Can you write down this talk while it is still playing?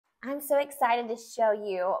I'm so excited to show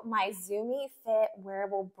you my Zomee Fit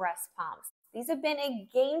wearable breast pumps. These have been a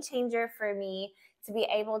game changer for me to be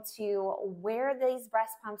able to wear these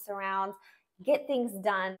breast pumps around, get things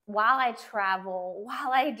done while I travel,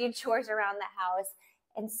 while I do chores around the house,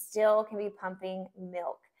 and still can be pumping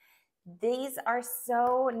milk. These are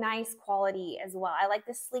so nice quality as well. I like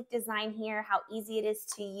the sleek design here, how easy it is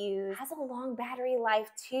to use. It has a long battery life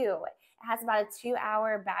too. It has about a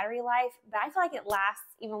 2-hour battery life, but I feel like it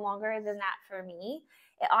lasts even longer than that for me.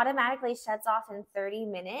 It automatically shuts off in 30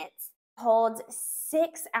 minutes. Holds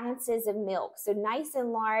 6 ounces of milk, so nice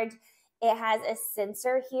and large. It has a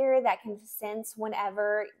sensor here that can sense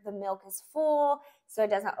whenever the milk is full so it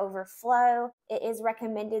doesn't overflow. It is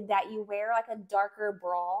recommended that you wear like a darker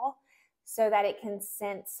bra so that it can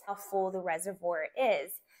sense how full the reservoir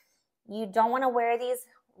is. You don't want to wear these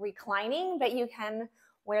reclining, but you can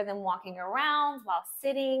wear them walking around while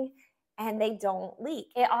sitting and they don't leak.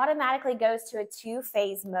 It automatically goes to a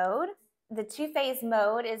 2-phase mode. The 2-phase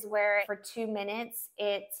mode is where for 2 minutes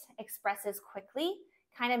it expresses quickly,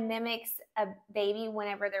 kind of mimics a baby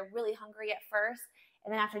whenever they're really hungry at first.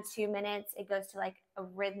 And then after 2 minutes, it goes to like a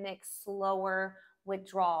rhythmic, slower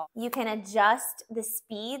withdrawal. You can adjust the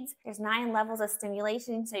speeds. There's 9 levels of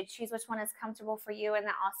stimulation, so choose which one is comfortable for you, and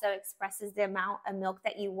that also expresses the amount of milk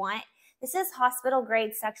that you want. This is hospital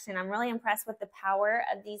grade suction. I'm really impressed with the power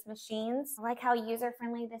of these machines. I like how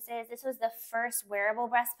user-friendly this is. This was the first wearable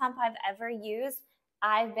breast pump I've ever used.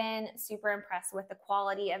 I've been super impressed with the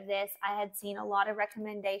quality of this. I had seen a lot of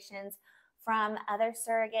recommendations from other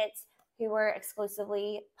surrogates who were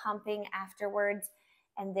exclusively pumping afterwards,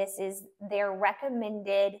 and this is their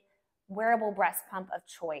recommended wearable breast pump of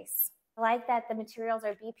choice. I like that the materials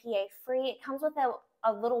are BPA free. It comes with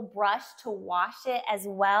a little brush to wash it as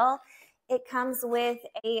well. It comes with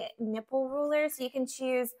a nipple ruler, so you can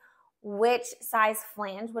choose which size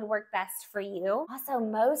flange would work best for you. Also,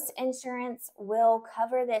 most insurance will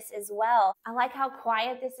cover this as well. I like how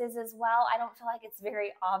quiet this is as well. I don't feel like it's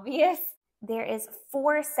very obvious. There is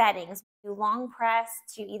 4 settings. You long press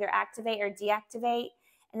to either activate or deactivate,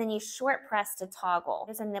 and then you short press to toggle.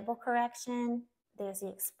 There's a nipple correction, there's the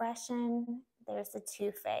expression, there's the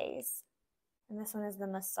 2-phase, and this one is the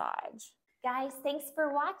massage. Guys, thanks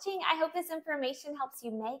for watching. I hope this information helps you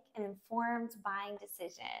make an informed buying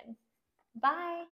decision. Bye.